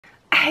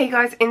Hey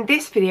guys, in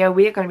this video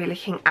we are going to be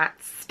looking at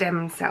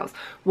stem cells,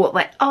 what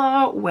they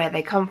are, where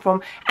they come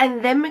from,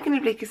 and then we're going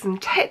to look at some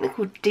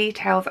technical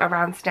details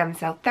around stem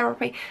cell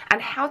therapy and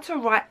how to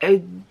write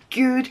a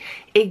good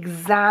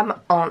exam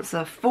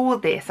answer for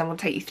this. I'm going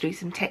to take you through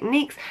some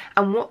techniques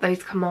and what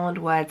those command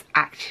words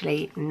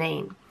actually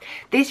mean.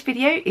 This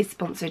video is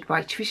sponsored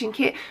by Tuition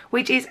Kit,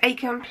 which is a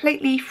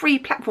completely free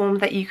platform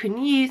that you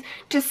can use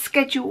to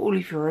schedule all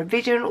of your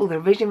revision, all the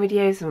revision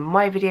videos and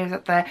my videos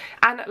up there,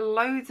 and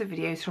loads of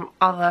videos from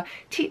other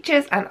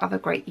teachers and other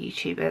great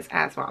YouTubers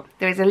as well.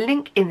 There is a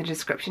link in the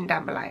description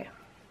down below.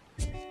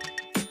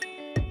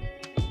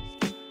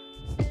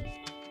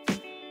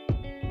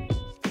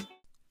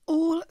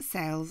 All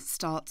cells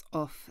start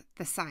off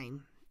the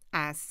same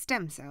as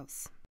stem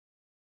cells.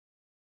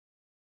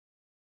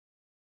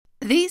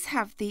 These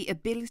have the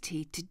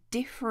ability to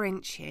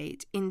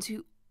differentiate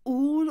into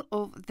all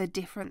of the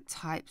different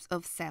types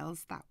of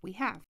cells that we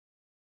have.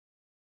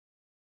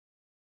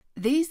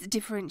 These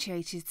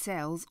differentiated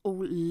cells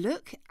all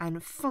look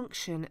and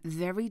function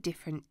very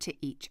different to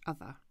each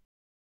other.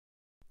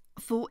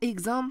 For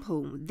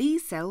example,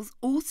 these cells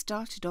all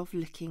started off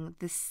looking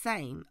the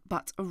same,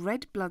 but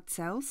red blood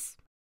cells,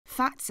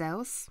 fat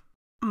cells,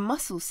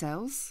 muscle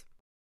cells,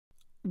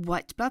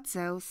 white blood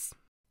cells,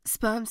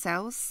 sperm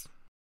cells,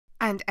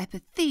 and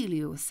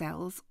epithelial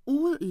cells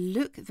all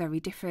look very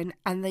different,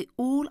 and they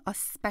all are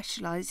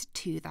specialised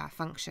to their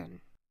function.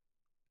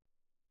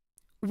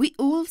 We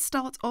all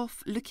start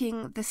off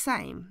looking the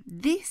same.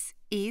 This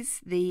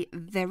is the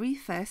very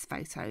first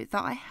photo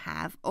that I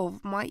have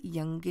of my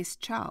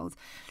youngest child,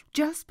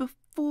 just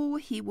before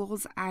he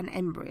was an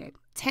embryo.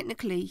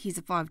 Technically, he's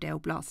a 5-day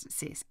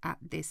blastocyst at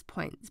this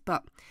point,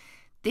 but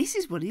this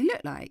is what he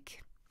looked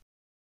like.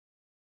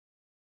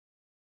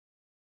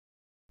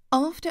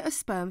 After a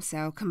sperm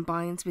cell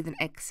combines with an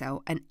egg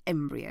cell, an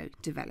embryo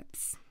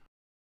develops.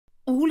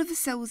 All of the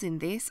cells in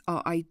this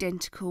are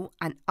identical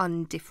and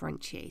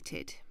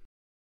undifferentiated.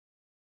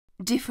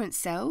 Different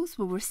cells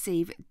will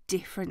receive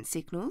different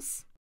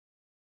signals,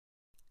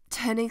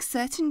 turning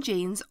certain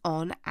genes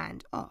on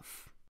and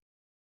off.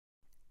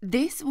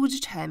 This will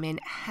determine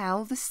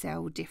how the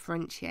cell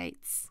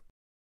differentiates.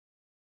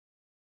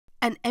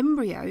 An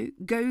embryo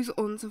goes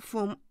on to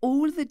form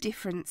all the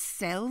different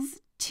cells,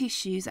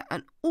 tissues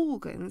and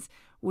organs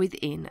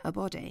within a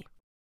body.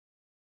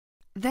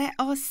 There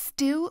are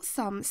still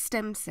some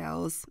stem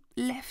cells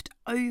left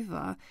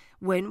over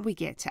when we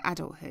get to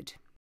adulthood.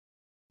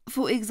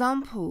 For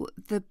example,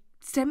 the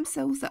stem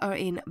cells that are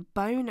in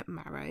bone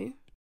marrow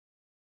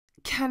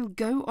can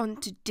go on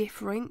to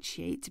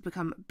differentiate to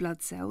become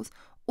blood cells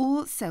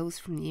or cells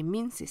from the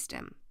immune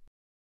system.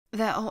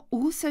 There are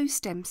also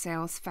stem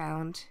cells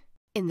found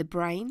in the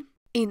brain,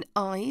 in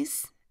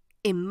eyes,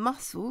 in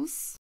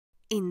muscles,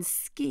 in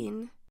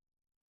skin,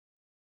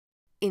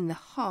 in the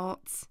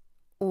heart,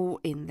 or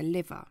in the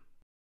liver.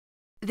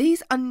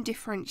 These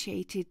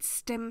undifferentiated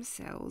stem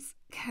cells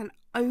can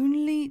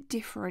only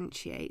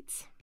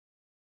differentiate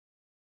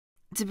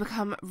to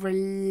become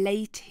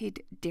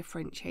related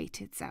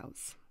differentiated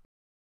cells.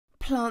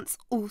 Plants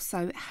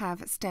also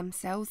have stem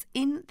cells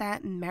in their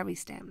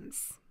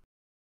meristems.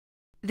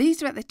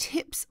 These are at the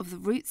tips of the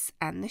roots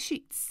and the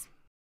shoots.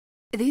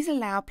 These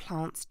allow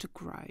plants to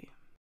grow.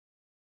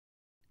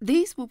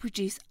 These will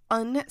produce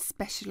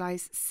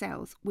unspecialised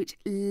cells which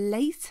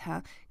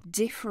later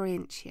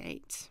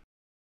differentiate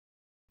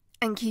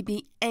and can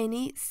be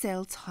any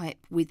cell type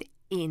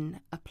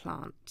within a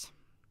plant.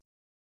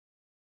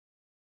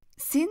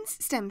 Since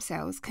stem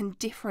cells can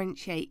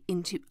differentiate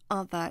into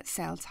other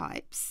cell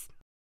types,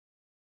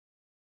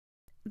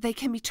 they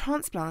can be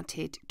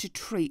transplanted to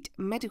treat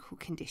medical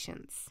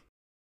conditions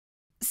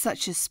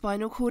such as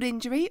spinal cord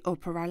injury or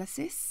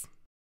paralysis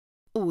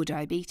or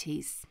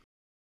diabetes.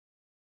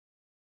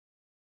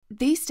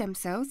 These stem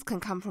cells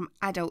can come from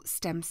adult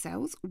stem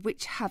cells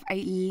which have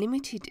a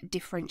limited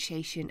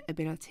differentiation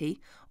ability,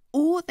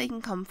 or they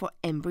can come from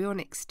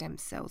embryonic stem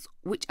cells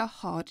which are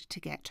hard to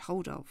get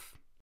hold of.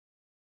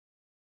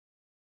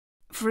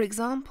 For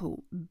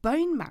example,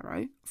 bone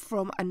marrow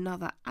from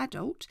another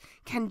adult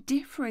can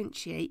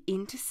differentiate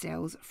into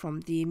cells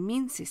from the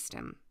immune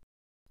system,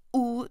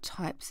 all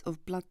types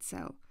of blood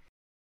cell,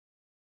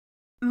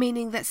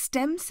 meaning that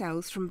stem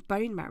cells from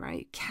bone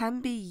marrow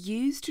can be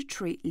used to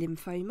treat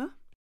lymphoma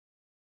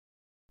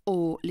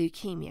or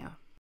leukemia.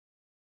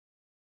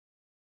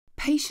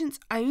 Patients'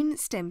 own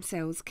stem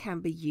cells can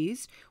be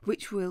used,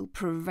 which will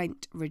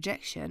prevent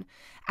rejection,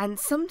 and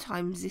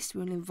sometimes this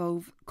will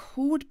involve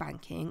cord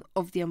banking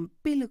of the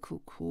umbilical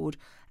cord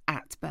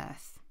at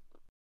birth.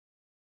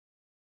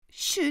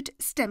 Should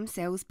stem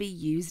cells be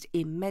used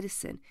in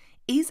medicine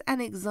is an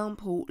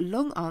example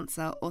long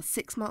answer or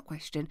 6-mark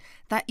question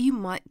that you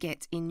might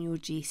get in your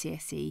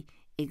GCSE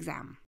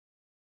exam.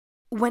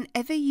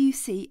 Whenever you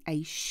see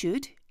a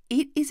should,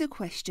 it is a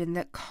question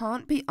that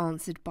can't be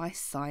answered by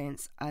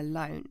science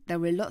alone.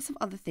 There are lots of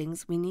other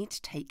things we need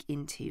to take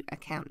into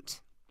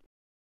account.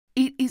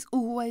 It is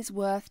always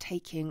worth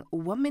taking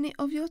 1 minute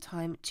of your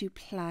time to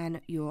plan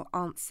your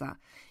answer.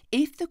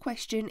 If the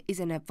question is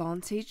an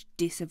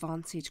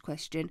advantage-disadvantage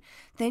question,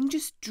 then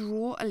just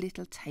draw a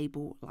little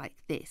table like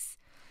this.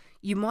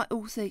 You might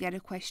also get a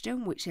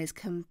question which says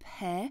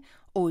compare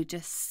or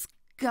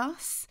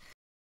discuss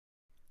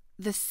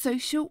the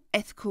social,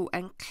 ethical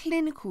and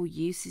clinical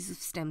uses of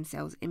stem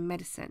cells in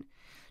medicine.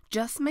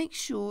 Just make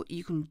sure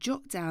you can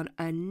jot down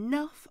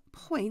enough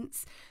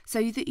points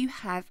so that you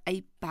have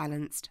a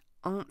balanced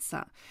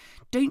answer.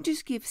 Don't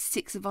just give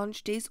 6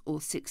 advantages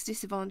or 6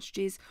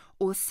 disadvantages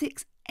or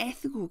 6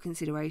 ethical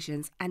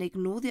considerations and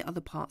ignore the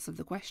other parts of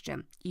the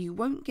question. You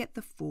won't get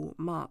the full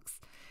marks.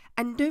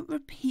 And don't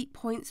repeat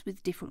points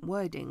with different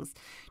wordings.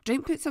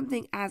 Don't put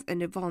something as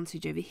an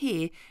advantage over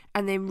here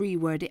and then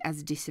reword it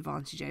as a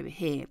disadvantage over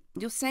here.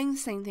 You're saying the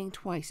same thing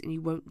twice and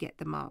you won't get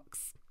the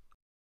marks.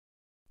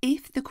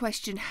 If the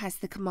question has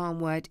the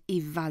command word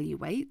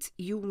evaluate,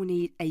 you will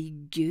need a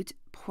good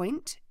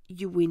point,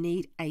 you will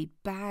need a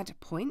bad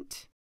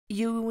point,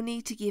 you will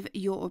need to give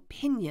your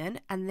opinion,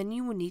 and then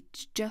you will need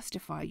to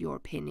justify your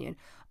opinion.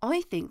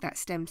 I think that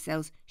stem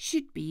cells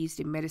should be used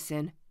in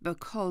medicine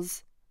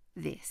because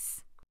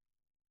this.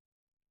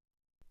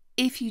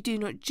 If you do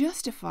not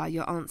justify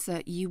your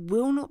answer, you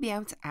will not be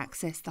able to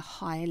access the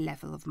higher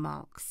level of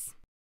marks.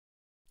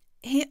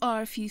 Here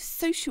are a few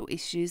social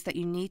issues that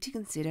you need to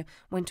consider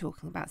when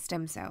talking about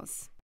stem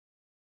cells.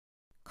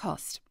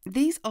 Cost.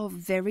 These are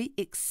very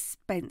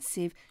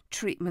expensive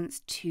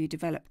treatments to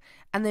develop,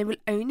 and they will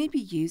only be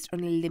used on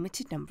a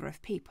limited number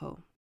of people.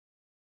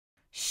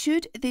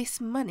 Should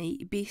this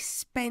money be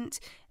spent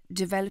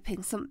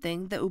developing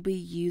something that will be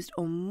used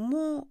on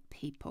more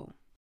people?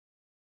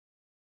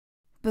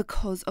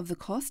 Because of the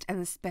cost and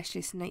the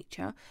specialist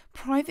nature,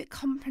 private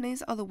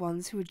companies are the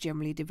ones who are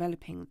generally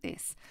developing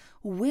this.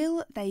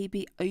 Will they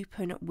be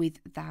open with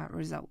their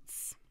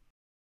results?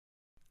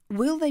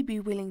 Will they be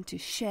willing to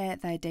share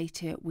their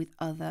data with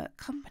other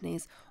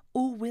companies,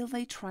 or will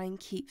they try and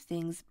keep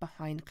things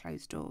behind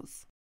closed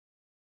doors?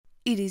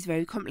 It is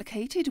very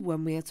complicated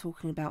when we are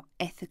talking about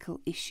ethical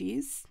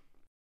issues.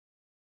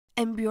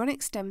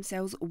 Embryonic stem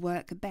cells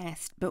work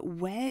best, but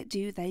where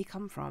do they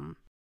come from?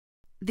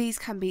 These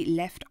can be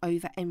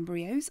leftover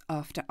embryos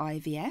after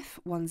IVF,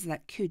 ones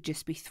that could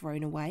just be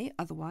thrown away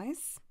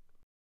otherwise.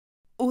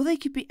 Or they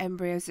could be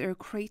embryos that are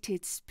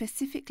created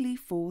specifically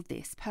for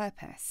this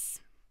purpose.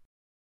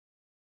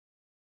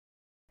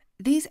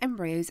 These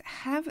embryos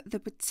have the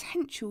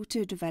potential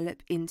to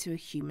develop into a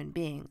human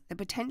being, the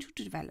potential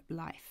to develop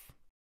life.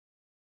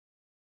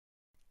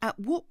 At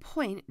what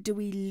point do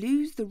we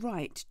lose the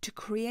right to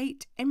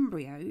create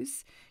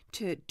embryos,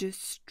 to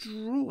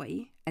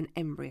destroy an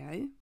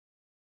embryo?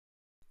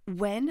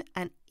 When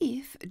and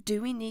if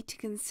do we need to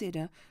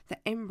consider the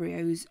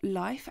embryo's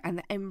life and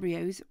the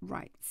embryo's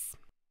rights?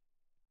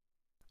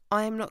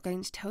 I am not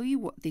going to tell you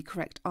what the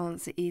correct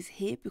answer is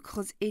here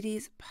because it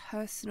is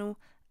personal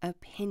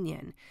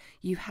opinion.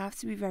 You have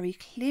to be very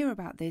clear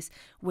about this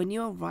when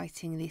you are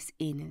writing this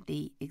in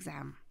the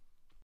exam.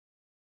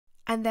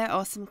 And there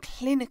are some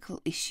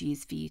clinical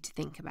issues for you to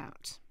think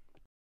about.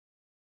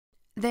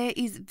 There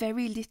is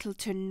very little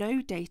to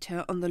no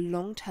data on the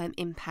long-term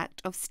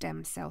impact of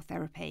stem cell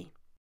therapy.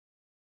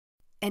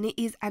 And it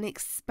is an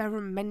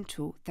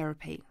experimental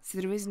therapy, so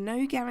there is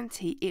no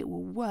guarantee it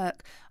will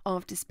work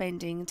after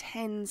spending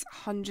tens,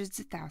 hundreds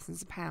of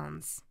thousands of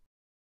pounds.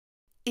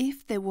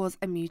 If there was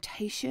a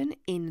mutation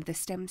in the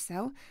stem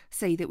cell,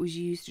 say that was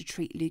used to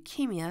treat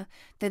leukemia,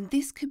 then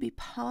this could be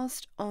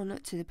passed on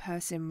to the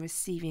person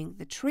receiving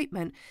the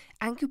treatment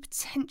and could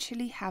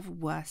potentially have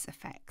worse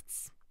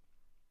effects.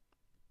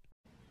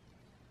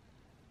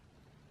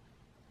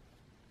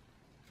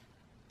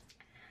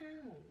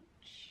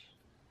 Ouch.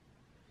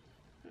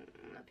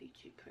 Love you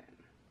too, Clem.